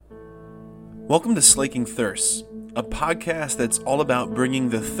Welcome to Slaking Thirsts, a podcast that's all about bringing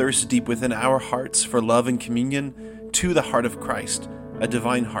the thirst deep within our hearts for love and communion to the heart of Christ, a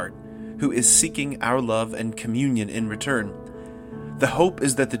divine heart, who is seeking our love and communion in return. The hope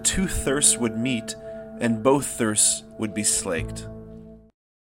is that the two thirsts would meet and both thirsts would be slaked.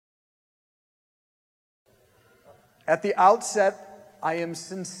 At the outset, I am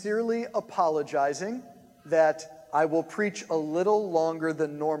sincerely apologizing that I will preach a little longer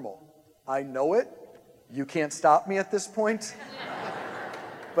than normal. I know it. You can't stop me at this point.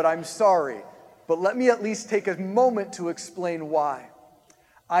 But I'm sorry. But let me at least take a moment to explain why.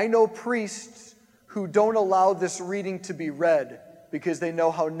 I know priests who don't allow this reading to be read because they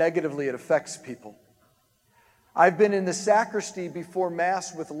know how negatively it affects people. I've been in the sacristy before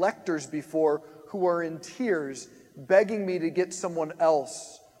Mass with lectors before who are in tears, begging me to get someone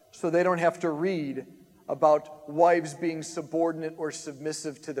else so they don't have to read about wives being subordinate or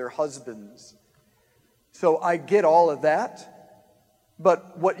submissive to their husbands. So I get all of that.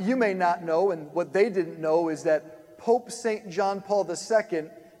 But what you may not know and what they didn't know is that Pope St. John Paul II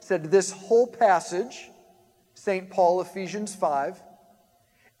said this whole passage, St. Paul, Ephesians 5,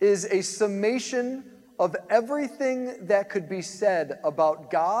 is a summation of everything that could be said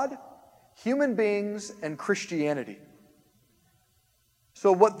about God, human beings, and Christianity.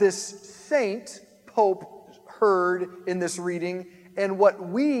 So what this saint, Pope, heard in this reading and what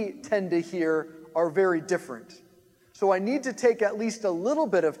we tend to hear are very different. So I need to take at least a little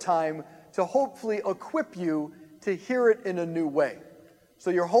bit of time to hopefully equip you to hear it in a new way. So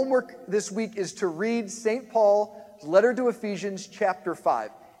your homework this week is to read St. Paul's letter to Ephesians chapter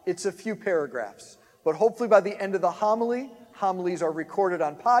 5. It's a few paragraphs. But hopefully by the end of the homilies are recorded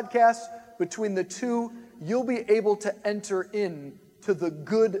on podcasts. Between the two, you'll be able to enter in to the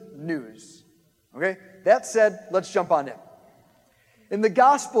good news. Okay? That said, let's jump on in. In the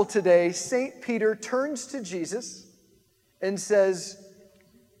gospel today, St. Peter turns to Jesus and says,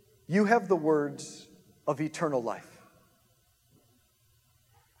 "You have the words of eternal life."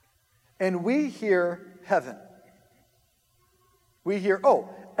 And we hear heaven. We hear,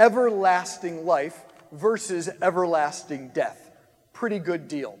 everlasting life versus everlasting death. Pretty good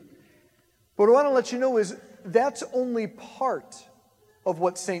deal. But what I want to let you know is that's only part of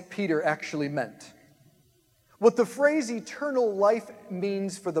what St. Peter actually meant. What the phrase eternal life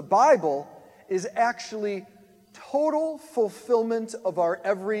means for the Bible is actually total fulfillment of our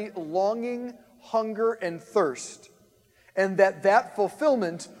every longing, hunger, and thirst, and that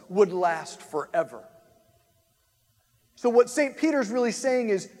fulfillment would last forever. So what St. Peter's really saying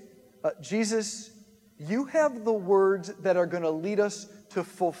is, Jesus, you have the words that are going to lead us to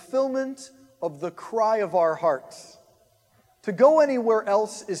fulfillment of the cry of our hearts. To go anywhere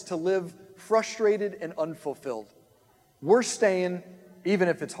else is to live frustrated and unfulfilled. We're staying, even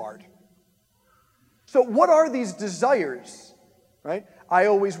if it's hard. So what are these desires, right? I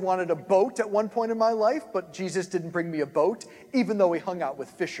always wanted a boat at one point in my life, but Jesus didn't bring me a boat, even though he hung out with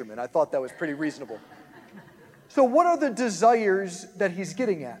fishermen. I thought that was pretty reasonable. So what are the desires that he's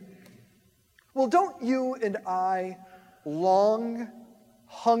getting at? Well, don't you and I long,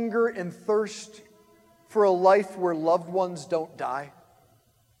 hunger, and thirst for a life where loved ones don't die?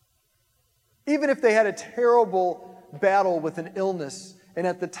 Even if they had a terrible battle with an illness, and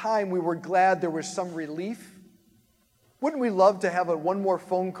at the time we were glad there was some relief, wouldn't we love to have one more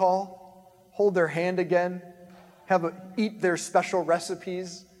phone call, hold their hand again, eat their special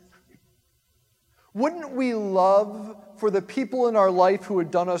recipes? Wouldn't we love for the people in our life who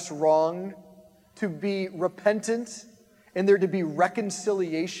had done us wrong to be repentant and there to be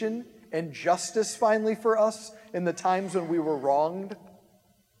reconciliation and justice finally for us in the times when we were wronged?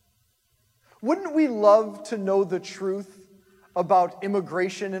 Wouldn't we love to know the truth about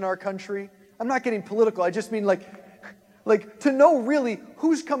immigration in our country? I'm not getting political. I just mean like to know really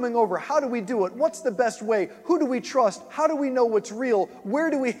who's coming over. How do we do it? What's the best way? Who do we trust? How do we know what's real? Where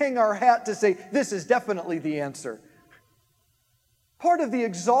do we hang our hat to say, this is definitely the answer? Part of the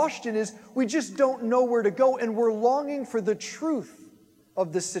exhaustion is we just don't know where to go, and we're longing for the truth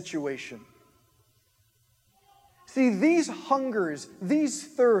of the situation. See, these hungers, these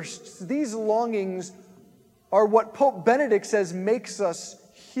thirsts, these longings are what Pope Benedict says makes us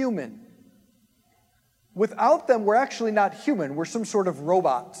human. Without them, we're actually not human. We're some sort of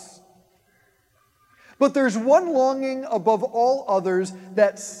robots. But there's one longing above all others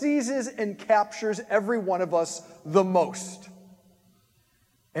that seizes and captures every one of us the most.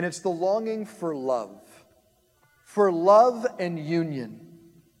 And it's the longing for love and union.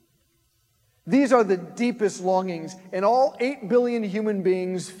 These are the deepest longings, and all 8 billion human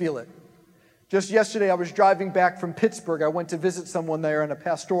beings feel it. Just yesterday, I was driving back from Pittsburgh. I went to visit someone there on a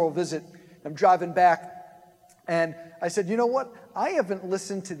pastoral visit I'm driving back, and I said, you know what? I haven't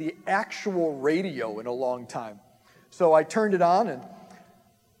listened to the actual radio in a long time. So I turned it on, and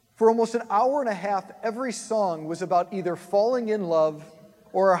for almost an hour and a half, every song was about either falling in love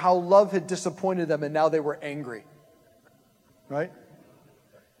or how love had disappointed them and now they were angry. Right?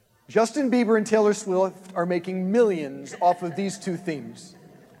 Justin Bieber and Taylor Swift are making millions off of these two themes.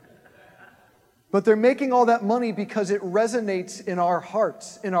 But they're making all that money because it resonates in our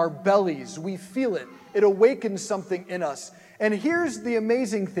hearts, in our bellies. We feel it. It awakens something in us. And here's the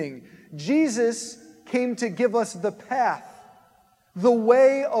amazing thing. Jesus came to give us the path, the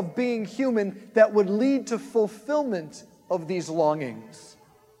way of being human that would lead to fulfillment of these longings.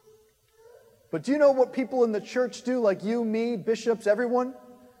 But do you know what people in the church do, like you, me, bishops, everyone?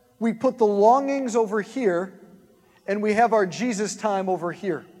 We put the longings over here, and we have our Jesus time over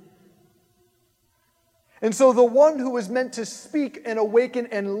here. And so the one who is meant to speak and awaken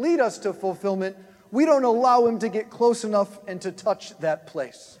and lead us to fulfillment, we don't allow him to get close enough and to touch that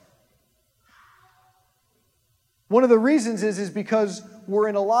place. One of the reasons is because we're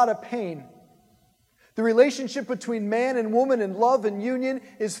in a lot of pain. The relationship between man and woman in love and union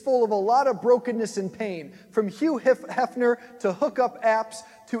is full of a lot of brokenness and pain. From Hugh Hefner to hookup apps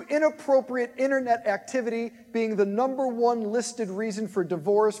to inappropriate internet activity being the number one listed reason for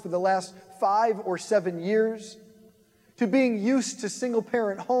divorce for the last 5 or 7 years, to being used to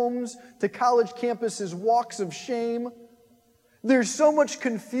single-parent homes, to college campuses' walks of shame. There's so much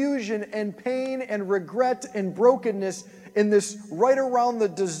confusion and pain and regret and brokenness in this right around the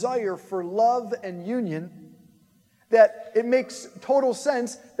desire for love and union that it makes total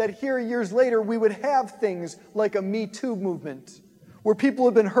sense that here years later we would have things like a Me Too movement where people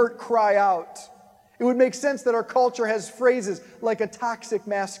have been hurt cry out. It would make sense that our culture has phrases like a toxic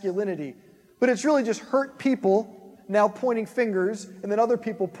masculinity, but it's really just hurt people now pointing fingers and then other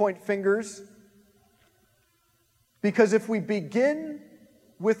people point fingers. Because if we begin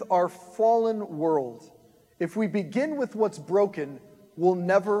with our fallen world, if we begin with what's broken, we'll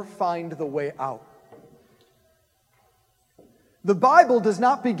never find the way out. The Bible does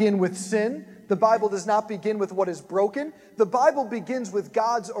not begin with sin. The Bible does not begin with what is broken. The Bible begins with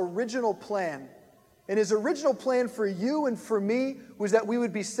God's original plan. And his original plan for you and for me was that we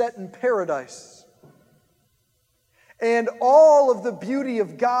would be set in paradise. And all of the beauty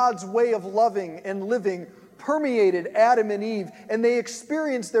of God's way of loving and living permeated Adam and Eve, and they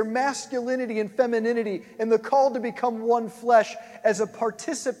experienced their masculinity and femininity and the call to become one flesh as a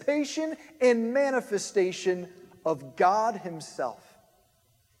participation and manifestation of God himself.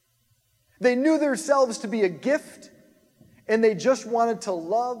 They knew themselves to be a gift, and they just wanted to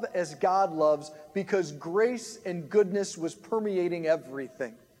love as God loves because grace and goodness was permeating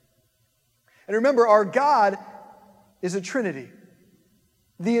everything. And remember, our God is a Trinity.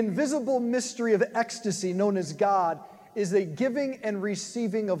 The invisible mystery of ecstasy known as God is a giving and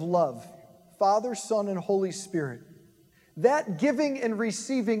receiving of love, Father, Son, and Holy Spirit. That giving and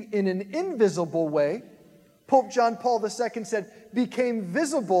receiving in an invisible way, Pope John Paul II said, became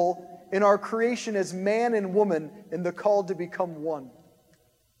visible in our creation as man and woman in the call to become one.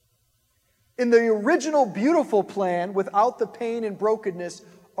 In the original beautiful plan, without the pain and brokenness,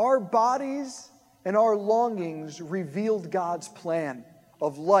 our bodies and our longings revealed God's plan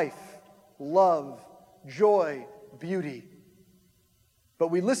of life, love, joy, beauty. But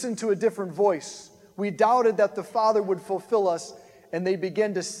we listened to a different voice. We doubted that the Father would fulfill us, and they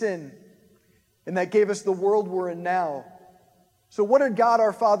began to sin. And that gave us the world we're in now. So what did God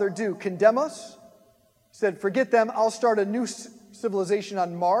our Father do? Condemn us? He said, forget them, I'll start a new civilization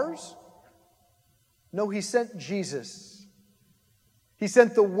on Mars? No, he sent Jesus. He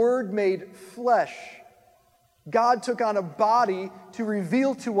sent the Word made flesh. God took on a body to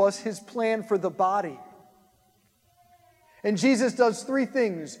reveal to us his plan for the body. And Jesus does 3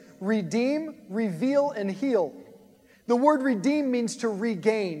 things: redeem, reveal, and heal. The word redeem means to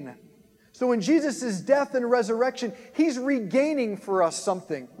regain. So in Jesus' death and resurrection, he's regaining for us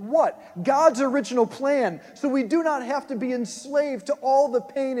something. What? God's original plan. So we do not have to be enslaved to all the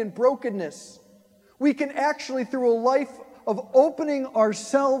pain and brokenness. We can actually, through a life of opening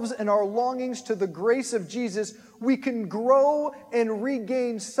ourselves and our longings to the grace of Jesus, we can grow and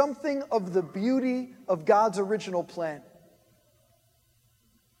regain something of the beauty of God's original plan.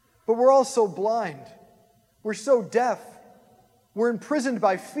 But we're all so blind. We're so deaf. We're imprisoned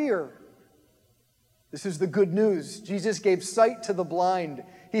by fear. This is the good news. Jesus gave sight to the blind.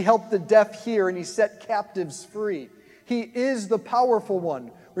 He helped the deaf hear, and he set captives free. He is the powerful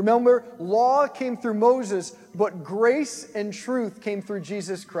one. Remember, law came through Moses, but grace and truth came through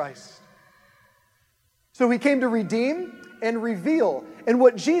Jesus Christ. So he came to redeem, and reveal. And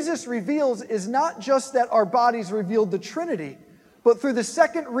what Jesus reveals is not just that our bodies revealed the Trinity, but through the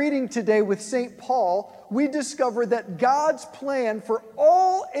second reading today with St. Paul, we discover that God's plan for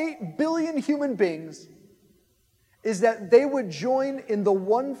all 8 billion human beings is that they would join in the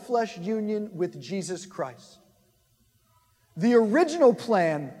one flesh union with Jesus Christ. The original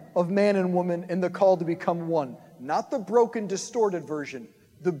plan of man and woman in the call to become one, not the broken, distorted version,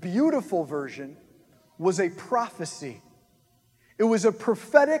 the beautiful version, was a prophecy. It was a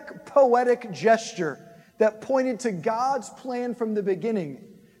prophetic, poetic gesture that pointed to God's plan from the beginning,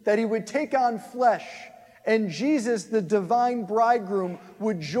 that he would take on flesh, and Jesus, the divine bridegroom,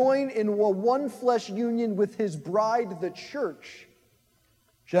 would join in a one flesh union with his bride, the church.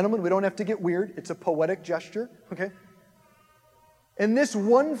 Gentlemen, we don't have to get weird. It's a poetic gesture, okay? And this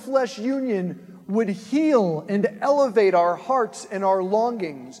one flesh union would heal and elevate our hearts and our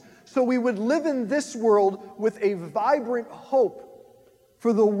longings, so we would live in this world with a vibrant hope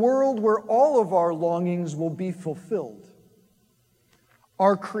for the world where all of our longings will be fulfilled.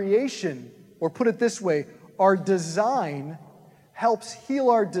 Our creation, or put it this way, our design helps heal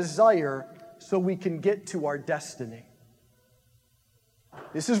our desire so we can get to our destiny.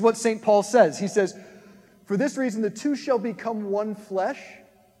 This is what St. Paul says. He says, "For this reason the two shall become one flesh,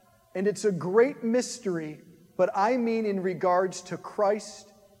 and it's a great mystery, but I mean in regards to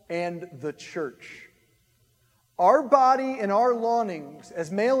Christ and the church." Our body and our longings as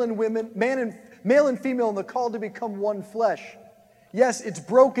male and female in the call to become one flesh. Yes, it's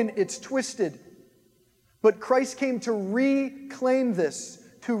broken, it's twisted. But Christ came to reclaim this,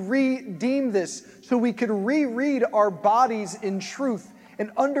 to redeem this, so we could reread our bodies in truth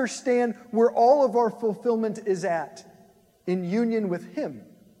and understand where all of our fulfillment is at, in union with him.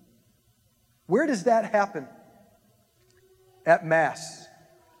 Where does that happen? At Mass.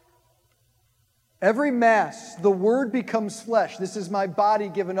 Every Mass, the Word becomes flesh. This is my body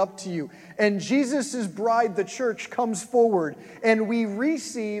given up to you. And Jesus' bride, the church, comes forward, and we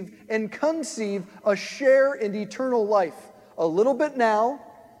receive and conceive a share in eternal life. A little bit now,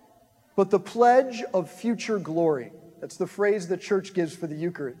 but the pledge of future glory. That's the phrase the church gives for the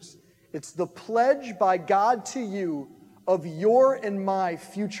Eucharist. It's the pledge by God to you of your and my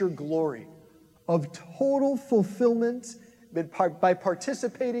future glory, of total fulfillment by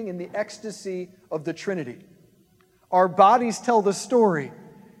participating in the ecstasy of the Trinity. Our bodies tell the story,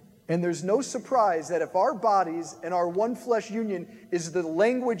 and there's no surprise that if our bodies and our one flesh union is the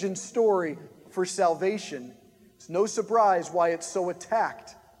language and story for salvation, it's no surprise why it's so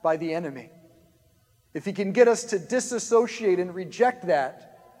attacked by the enemy. If he can get us to disassociate and reject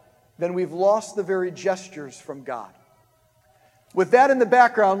that, then we've lost the very gestures from God. With that in the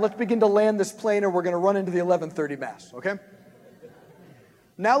background, let's begin to land this plane, or we're going to run into the 11:30 Mass, okay?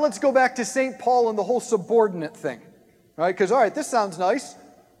 Now let's go back to St. Paul and the whole subordinate thing, all right? Because, all right, this sounds nice.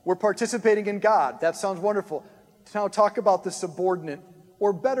 We're participating in God. That sounds wonderful. Now talk about the subordinate,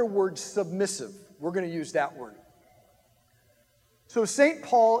 or better word, submissive. We're going to use that word. So St.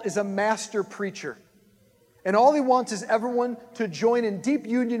 Paul is a master preacher, and all he wants is everyone to join in deep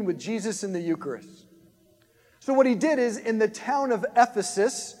union with Jesus in the Eucharist. So what he did is, in the town of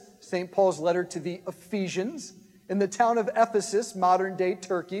Ephesus, St. Paul's letter to the Ephesians, in the town of Ephesus, modern-day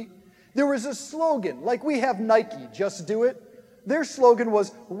Turkey, there was a slogan, like we have Nike, just do it. Their slogan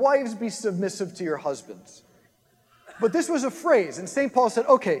was, "Wives, be submissive to your husbands." But this was a phrase, and St. Paul said,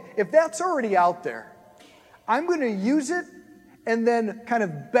 okay, if that's already out there, I'm going to use it and then kind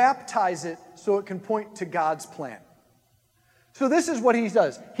of baptize it so it can point to God's plan. So this is what he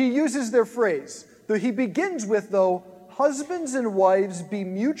does. He uses their phrase. He begins with, though, "Husbands and wives, be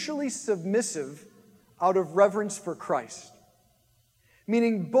mutually submissive out of reverence for Christ."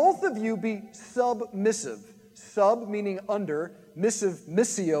 Meaning both of you be submissive. Sub meaning under, missive,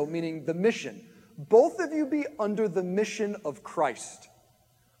 missio meaning the mission. Both of you be under the mission of Christ.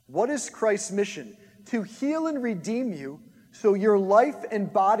 What is Christ's mission? To heal and redeem you so your life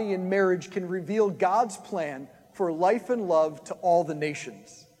and body in marriage can reveal God's plan for life and love to all the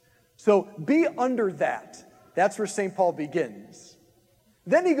nations. So be under that. That's where St. Paul begins.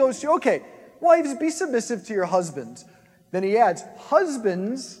 Then he goes to, okay, wives, be submissive to your husbands. Then he adds,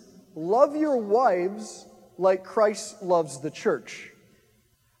 husbands, love your wives like Christ loves the church.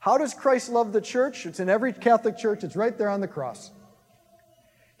 How does Christ love the church? It's in every Catholic church. It's right there on the cross.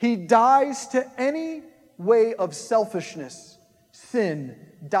 He dies to any way of selfishness, sin,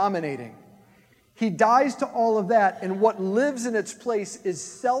 dominating. He dies to all of that, and what lives in its place is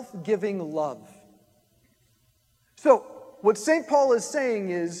self-giving love. So, what St. Paul is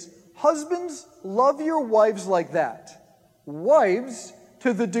saying is, husbands, love your wives like that. Wives,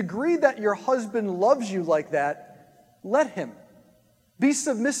 to the degree that your husband loves you like that, Let him. Be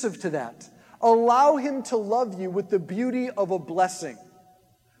submissive to that. Allow him to love you with the beauty of a blessing.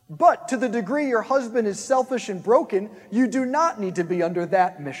 But to the degree your husband is selfish and broken, you do not need to be under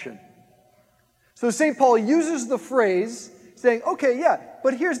that mission. So St. Paul uses the phrase saying, okay, yeah,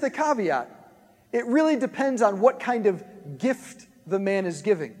 but here's the caveat. It really depends on what kind of gift the man is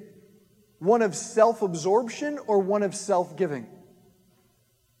giving. One of self-absorption or one of self-giving.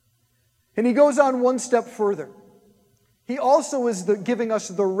 And he goes on one step further. He also is giving us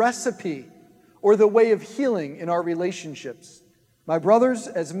the recipe or the way of healing in our relationships. My brothers,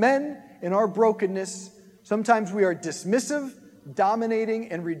 as men, in our brokenness, sometimes we are dismissive,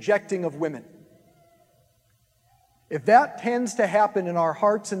 dominating, and rejecting of women. If that tends to happen in our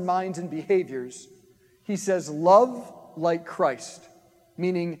hearts and minds and behaviors, he says, love like Christ,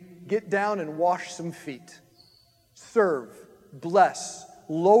 meaning get down and wash some feet. Serve, bless,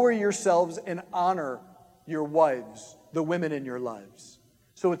 lower yourselves, and honor your wives, the women in your lives.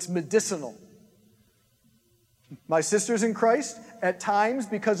 So it's medicinal. My sisters in Christ, at times,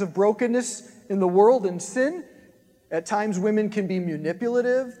 because of brokenness in the world and sin, at times women can be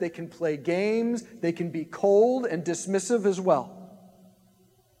manipulative, they can play games, they can be cold and dismissive as well.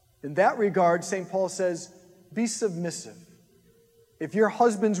 In that regard, St. Paul says, be submissive. If your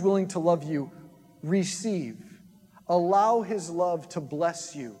husband's willing to love you, receive. Allow his love to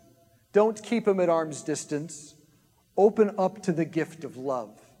bless you. Don't keep him at arm's distance. Open up to the gift of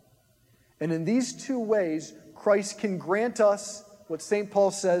love. And in these two ways, Christ can grant us what St.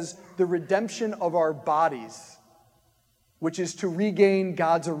 Paul says, the redemption of our bodies, which is to regain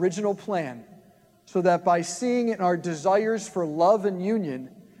God's original plan, so that by seeing in our desires for love and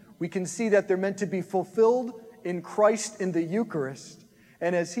union, we can see that they're meant to be fulfilled in Christ in the Eucharist.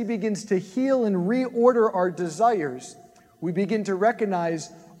 And as he begins to heal and reorder our desires, we begin to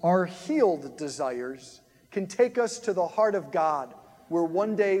recognize our healed desires can take us to the heart of God, where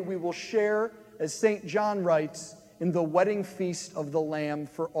one day we will share, as St. John writes, in the wedding feast of the Lamb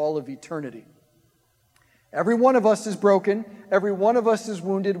for all of eternity. Every one of us is broken. Every one of us is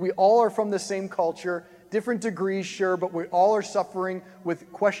wounded. We all are from the same culture, different degrees, sure, but we all are suffering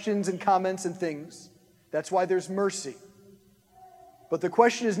with questions and comments and things. That's why there's mercy. But the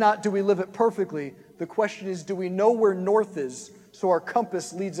question is not, do we live it perfectly? The question is, do we know where north is so our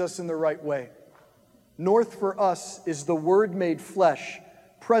compass leads us in the right way? North for us is the Word made flesh,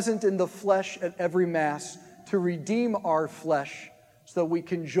 present in the flesh at every Mass to redeem our flesh so that we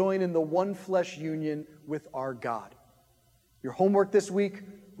can join in the one flesh union with our God. Your homework this week,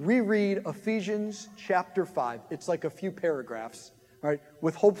 reread Ephesians chapter 5. It's like a few paragraphs. All right?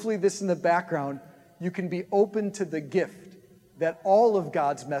 With hopefully this in the background, you can be open to the gift that all of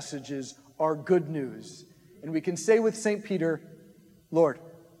God's messages are good news. And we can say with St. Peter, Lord,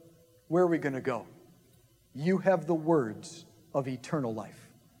 where are we going to go? You have the words of eternal life.